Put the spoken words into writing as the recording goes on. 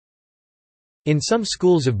In some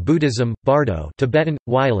schools of Buddhism, Bardo Tibetan,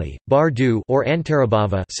 Wylie, Bardo or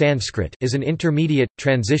Antarabhava Sanskrit is an intermediate,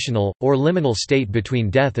 transitional, or liminal state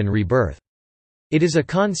between death and rebirth. It is a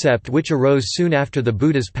concept which arose soon after the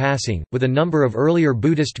Buddha's passing, with a number of earlier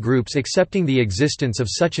Buddhist groups accepting the existence of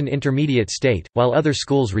such an intermediate state, while other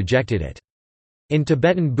schools rejected it. In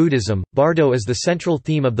Tibetan Buddhism, Bardo is the central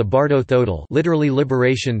theme of the Bardo Thodol, literally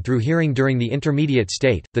liberation through hearing during the intermediate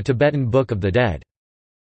state, the Tibetan Book of the Dead.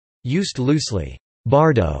 Used loosely,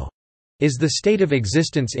 Bardo is the state of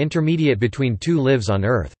existence intermediate between two lives on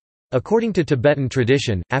earth. According to Tibetan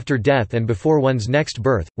tradition, after death and before one's next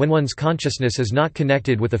birth, when one's consciousness is not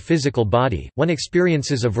connected with a physical body, one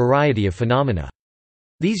experiences a variety of phenomena.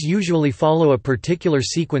 These usually follow a particular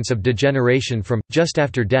sequence of degeneration from, just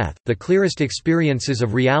after death, the clearest experiences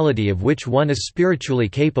of reality of which one is spiritually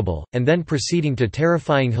capable, and then proceeding to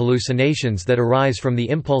terrifying hallucinations that arise from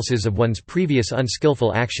the impulses of one's previous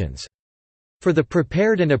unskillful actions. For the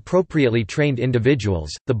prepared and appropriately trained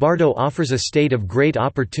individuals, the Bardo offers a state of great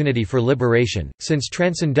opportunity for liberation, since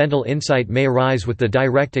transcendental insight may arise with the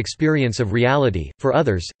direct experience of reality. For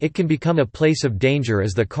others, it can become a place of danger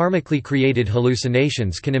as the karmically created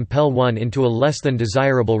hallucinations can impel one into a less than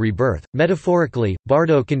desirable rebirth. Metaphorically,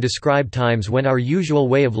 Bardo can describe times when our usual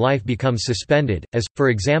way of life becomes suspended, as, for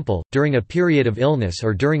example, during a period of illness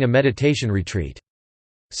or during a meditation retreat.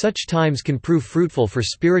 Such times can prove fruitful for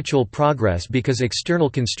spiritual progress because external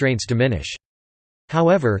constraints diminish.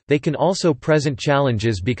 However, they can also present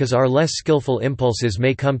challenges because our less skillful impulses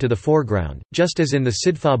may come to the foreground, just as in the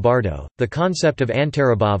Sidhva Bardo. The concept of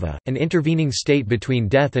Antarabhava, an intervening state between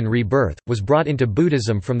death and rebirth, was brought into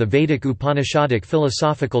Buddhism from the Vedic Upanishadic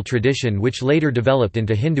philosophical tradition which later developed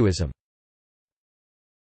into Hinduism.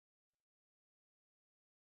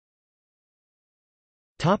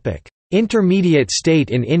 Intermediate state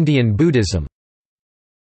in Indian Buddhism.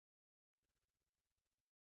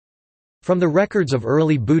 From the records of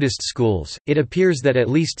early Buddhist schools, it appears that at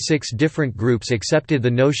least 6 different groups accepted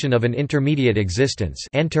the notion of an intermediate existence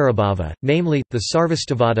Antarabhava, namely, the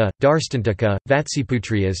Sarvastivada, Darstantaka,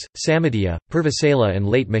 Vatsiputriyas, Samadhiya, Purvasala and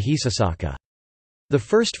late Mahisasaka. The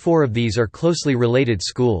first 4 of these are closely related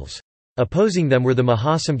schools. Opposing them were the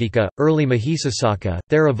Mahasamgika, early Mahisasaka,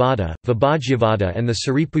 Theravada, Vibhajyavada and the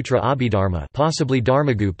Sariputra Abhidharma, possibly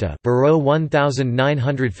Dharmagupta, Bardo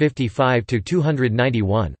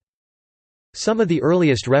 1955–291. Some of the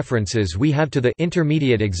earliest references we have to the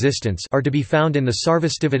intermediate existence are to be found in the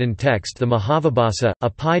Sarvastivadin text the Mahavibhasa, a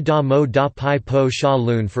pi da mo da pi po sha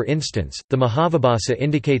lun. For instance, the Mahavibhasa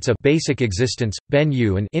indicates a basic existence, ben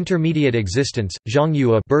yu, an intermediate existence, zhang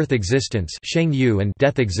yu, a birth existence, sheng yu, and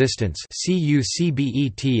death existence,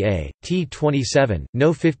 cucbeta, t27, no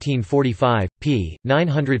 1545, p.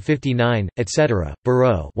 959, etc.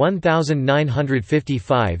 Bardo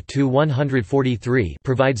 1955–143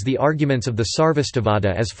 provides the arguments of the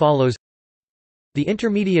Sarvastivada as follows: the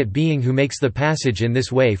intermediate being who makes the passage in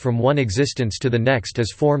this way from one existence to the next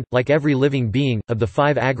is formed, like every living being, of the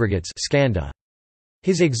 5 aggregates skandha.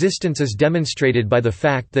 His existence is demonstrated by the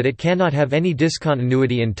fact that it cannot have any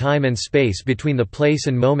discontinuity in time and space between the place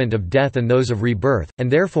and moment of death and those of rebirth,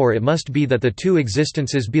 and therefore it must be that the 2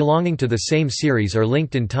 existences belonging to the same series are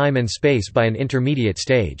linked in time and space by an intermediate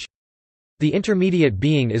stage. The intermediate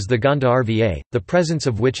being is the Gandharva, the presence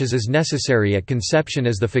of which is as necessary at conception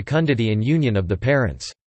as the fecundity and union of the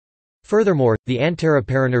parents. Furthermore, the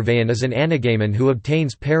Antaraparinirvayan is an anagaman who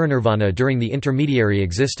obtains parinirvana during the intermediary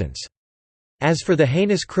existence. As for the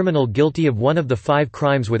heinous criminal guilty of one of the 5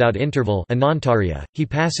 crimes without interval anantarya, he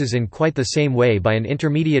passes in quite the same way by an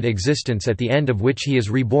intermediate existence at the end of which he is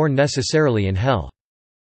reborn necessarily in hell.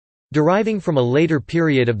 Deriving from a later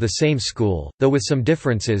period of the same school, though with some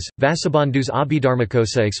differences, Vasubandhu's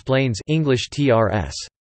Abhidharmakosa explains English TRS.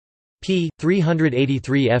 p.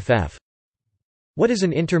 383 ff. What is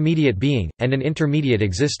an intermediate being, and an intermediate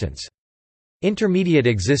existence? Intermediate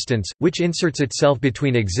existence, which inserts itself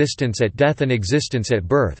between existence at death and existence at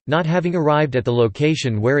birth, not having arrived at the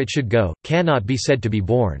location where it should go, cannot be said to be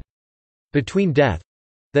born. Between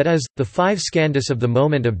death—that is, the 5 skandhas of the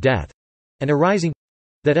moment of death—and arising—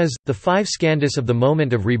 that is, the 5 skandhas of the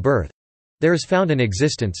moment of rebirth, there is found an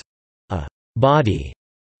existence, a body,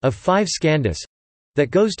 of 5 skandhas,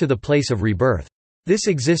 that goes to the place of rebirth. This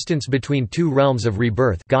existence between 2 realms of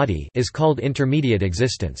rebirth is called intermediate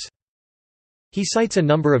existence. He cites a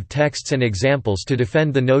number of texts and examples to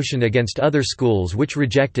defend the notion against other schools which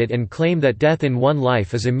reject it and claim that death in one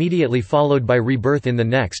life is immediately followed by rebirth in the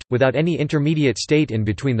next, without any intermediate state in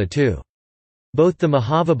between the 2. Both the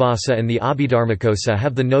Mahavibhasa and the Abhidharmakosa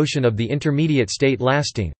have the notion of the intermediate state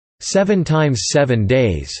lasting 7 times 7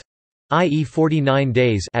 days, i.e. 49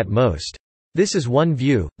 days at most. This is one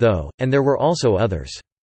view, though, and there were also others.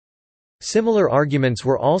 Similar arguments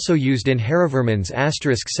were also used in Harivarman's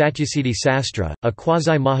 *Satyasiddhi Sastra, a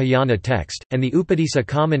quasi-Mahayana text, and the Upadesa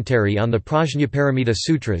commentary on the Prajnaparamita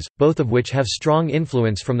Sutras, both of which have strong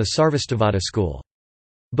influence from the Sarvastivada school.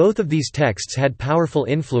 Both of these texts had powerful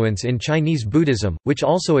influence in Chinese Buddhism, which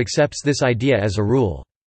also accepts this idea as a rule.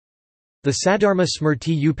 The Saddharma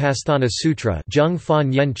Smrti Upasthana Sutra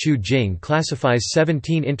classifies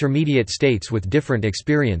 17 intermediate states with different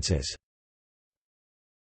experiences.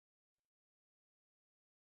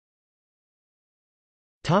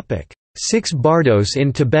 Six bardos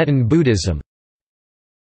in Tibetan Buddhism.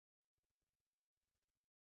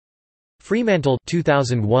 Fremantle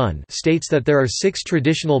 2001 states that there are 6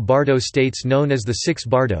 traditional bardo states known as the 6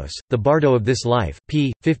 bardos: the bardo of this life,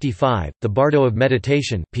 p. 55, the bardo of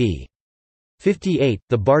meditation, p. 58,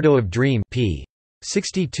 the bardo of dream, p.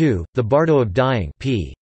 62, the bardo of dying,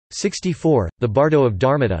 p. 64, the bardo of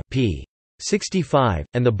dharmata, p. 65,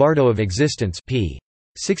 and the bardo of existence, p.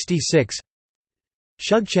 66.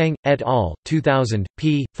 Shugchang, et al., 2000,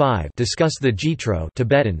 p. 5 discuss the Jitro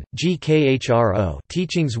Tibetan, Gkhro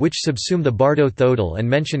teachings which subsume the Bardo Thodal and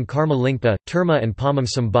mention Karma Lingpa, Terma and Pamam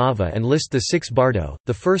Sambhava and list the 6 Bardo.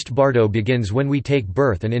 The first Bardo begins when we take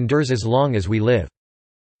birth and endures as long as we live.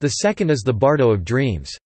 The second is the Bardo of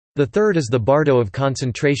dreams. The third is the Bardo of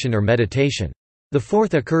concentration or meditation. The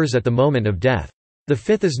fourth occurs at the moment of death. The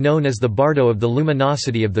fifth is known as the Bardo of the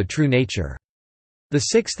luminosity of the true nature. The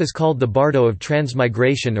sixth is called the Bardo of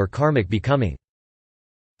transmigration or karmic becoming.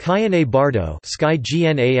 Kyane Bardo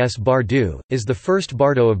is the first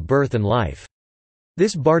Bardo of birth and life.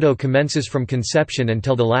 This Bardo commences from conception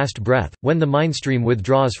until the last breath, when the mindstream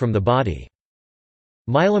withdraws from the body.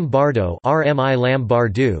 Milam Bardo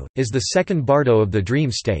is the second Bardo of the dream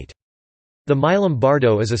state. The Milam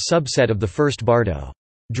Bardo is a subset of the first Bardo.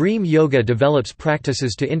 Dream yoga develops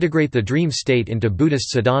practices to integrate the dream state into Buddhist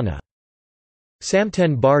sadhana.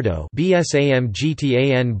 Samten Bardo is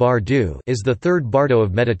the third Bardo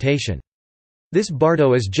of meditation. This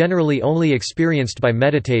Bardo is generally only experienced by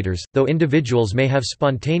meditators, though individuals may have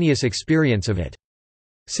spontaneous experience of it.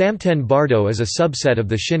 Samten Bardo is a subset of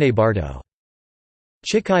the Shine Bardo.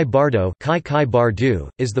 Chikai Bardo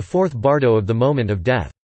is the fourth Bardo of the moment of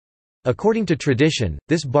death. According to tradition,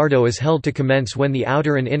 this bardo is held to commence when the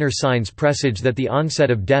outer and inner signs presage that the onset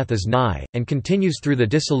of death is nigh, and continues through the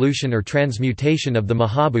dissolution or transmutation of the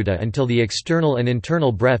Mahabhuta until the external and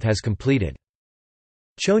internal breath has completed.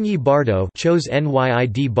 Chonyi Bardo is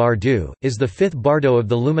the fifth bardo of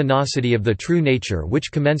the luminosity of the true nature,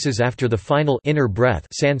 which commences after the final inner breath,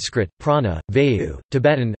 Sanskrit, prana, vayu,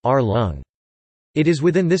 Tibetan, lung. It is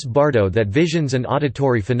within this bardo that visions and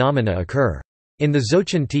auditory phenomena occur. In the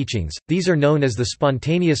Dzogchen teachings, these are known as the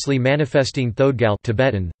spontaneously manifesting Thodgal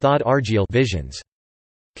Tibetan, Thod Argyal visions.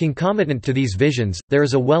 Concomitant to these visions, there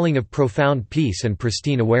is a welling of profound peace and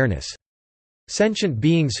pristine awareness. Sentient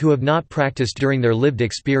beings who have not practiced during their lived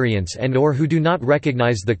experience and or who do not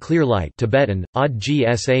recognize the clear light Tibetan, Ad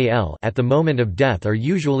Gsal at the moment of death are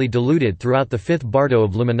usually deluded throughout the fifth bardo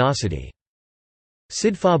of luminosity.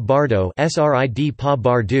 Sidfa Bardo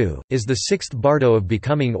is the sixth bardo of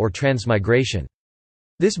becoming or transmigration.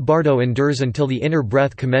 This bardo endures until the inner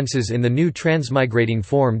breath commences in the new transmigrating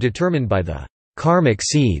form determined by the karmic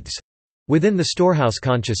seeds within the storehouse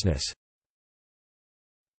consciousness.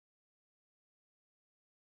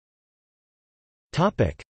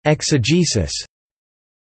 Exegesis.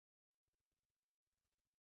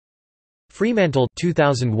 Fremantle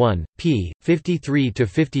 2001, p.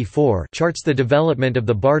 53–54 charts the development of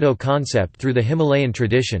the bardo concept through the Himalayan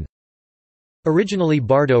tradition. Originally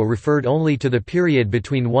bardo referred only to the period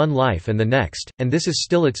between one life and the next, and this is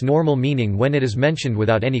still its normal meaning when it is mentioned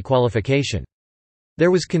without any qualification. There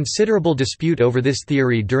was considerable dispute over this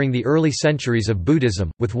theory during the early centuries of Buddhism,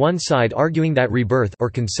 with one side arguing that rebirth or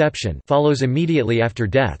conception follows immediately after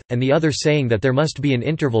death, and the other saying that there must be an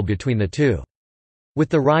interval between the two. With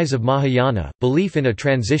the rise of Mahayana, belief in a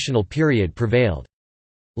transitional period prevailed.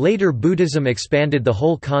 Later Buddhism expanded the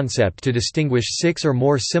whole concept to distinguish 6 or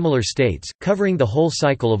more similar states, covering the whole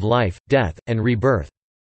cycle of life, death, and rebirth.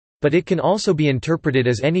 But it can also be interpreted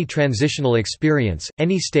as any transitional experience,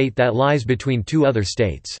 any state that lies between two other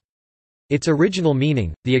states. Its original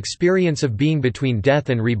meaning, the experience of being between death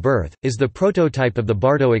and rebirth, is the prototype of the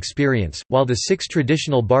bardo experience, while the 6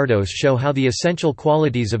 traditional bardos show how the essential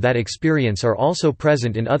qualities of that experience are also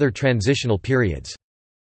present in other transitional periods.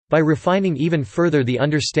 By refining even further the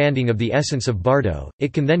understanding of the essence of bardo,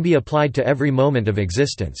 it can then be applied to every moment of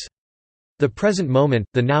existence. The present moment,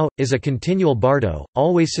 the now, is a continual bardo,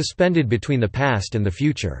 always suspended between the past and the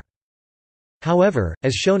future. However,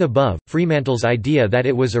 as shown above, Fremantle's idea that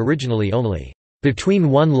it was originally only between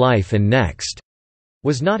one life and next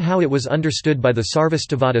was not how it was understood by the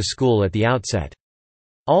Sarvastivada school at the outset.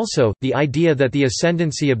 Also, the idea that the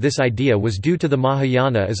ascendancy of this idea was due to the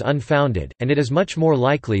Mahayana is unfounded, and it is much more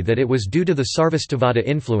likely that it was due to the Sarvastivada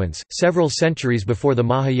influence, several centuries before the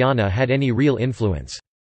Mahayana had any real influence.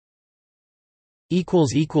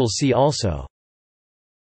 See also